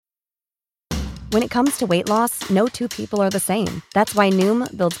When it comes to weight loss, no two people are the same. That's why Noom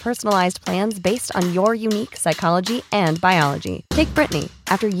builds personalized plans based on your unique psychology and biology. Take Brittany.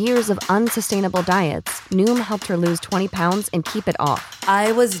 After years of unsustainable diets, Noom helped her lose 20 pounds and keep it off.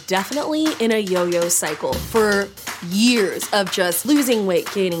 I was definitely in a yo-yo cycle for years of just losing weight,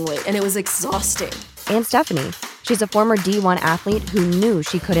 gaining weight, and it was exhausting. And Stephanie. She's a former D1 athlete who knew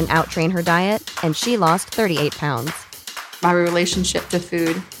she couldn't out-train her diet, and she lost 38 pounds. My relationship to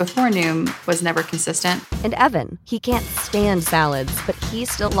food before Noom was never consistent. And Evan, he can't stand salads, but he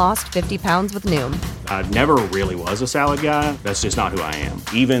still lost 50 pounds with Noom. I never really was a salad guy. That's just not who I am.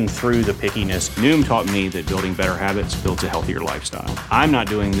 Even through the pickiness, Noom taught me that building better habits builds a healthier lifestyle. I'm not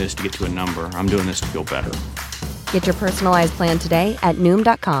doing this to get to a number. I'm doing this to feel better. Get your personalized plan today at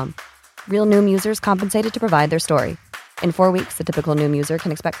Noom.com. Real Noom users compensated to provide their story. In 4 weeks, the typical Noom user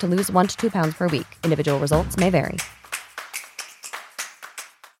can expect to lose 1 to 2 pounds per week. Individual results may vary.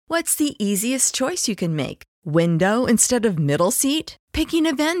 What's the easiest choice you can make? Window instead of middle seat? Picking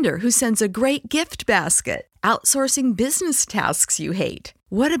a vendor who sends a great gift basket? Outsourcing business tasks you hate?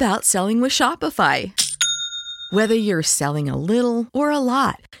 What about selling with Shopify? Whether you're selling a little or a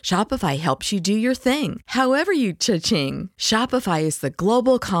lot, Shopify helps you do your thing, however you cha-ching. Shopify is the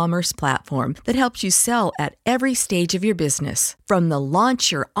global commerce platform that helps you sell at every stage of your business. From the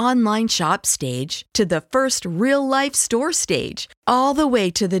launch your online shop stage to the first real-life store stage, all the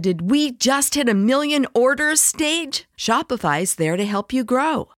way to the did we just hit 1 million orders stage. Shopify's there to help you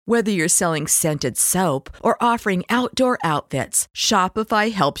grow. Whether you're selling scented soap or offering outdoor outfits,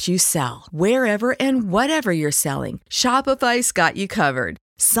 Shopify helps you sell. Wherever and whatever you're selling, Shopify's got you covered.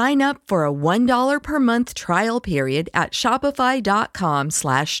 Sign up for a $1 per month trial period at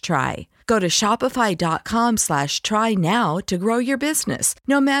shopify.com/try. Go to shopify.com/try now to grow your business,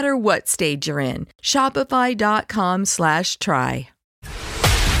 no matter what stage you're in. Shopify.com/try.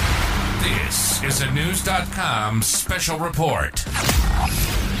 This is a News.com special report.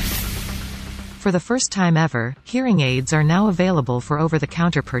 For the first time ever, hearing aids are now available for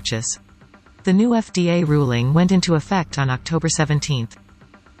over-the-counter purchase. The new FDA ruling went into effect on October 17th.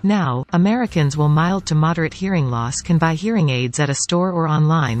 Now, Americans with mild to moderate hearing loss can buy hearing aids at a store or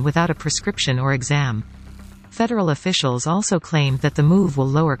online without a prescription or exam. Federal officials also claimed that the move will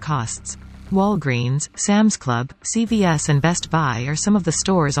lower costs. Walgreens, Sam's Club, CVS and Best Buy are some of the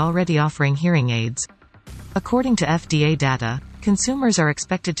stores already offering hearing aids. According to FDA data, consumers are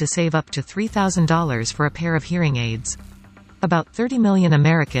expected to save up to $3,000 for a pair of hearing aids. About 30 million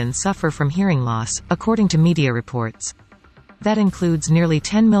Americans suffer from hearing loss, according to media reports. That includes nearly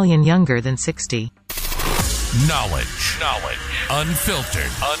 10 million younger than 60. Knowledge.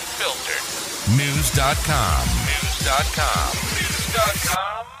 Unfiltered. News.com.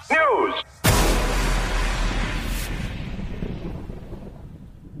 News.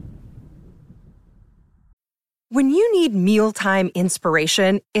 When you need mealtime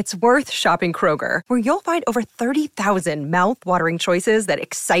inspiration, it's worth shopping Kroger, where you'll find over 30,000 mouth-watering choices that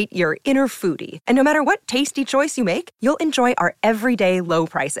excite your inner foodie. And no matter what tasty choice you make, you'll enjoy our everyday low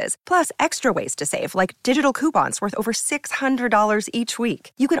prices, plus extra ways to save, like digital coupons worth over $600 each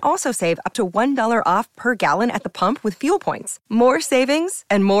week. You can also save up to $1 off per gallon at the pump with fuel points. More savings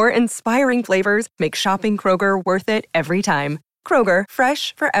and more inspiring flavors make shopping Kroger worth it every time. Kroger,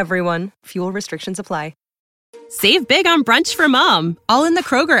 fresh for everyone. Fuel restrictions apply. Save big on brunch for mom, all in the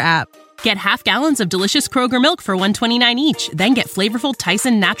Kroger app. Get half gallons of delicious Kroger milk for $1.29 each. Then get flavorful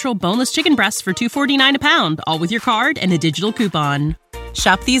Tyson natural boneless chicken breasts for $2.49 a pound, all with your card and a digital coupon.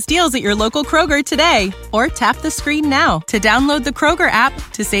 Shop these deals at your local Kroger today, or tap the screen now to download the Kroger app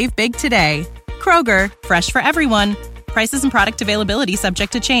to save big today. Kroger, fresh for everyone. Prices and product availability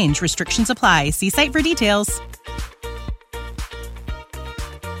subject to change. Restrictions apply. See site for details.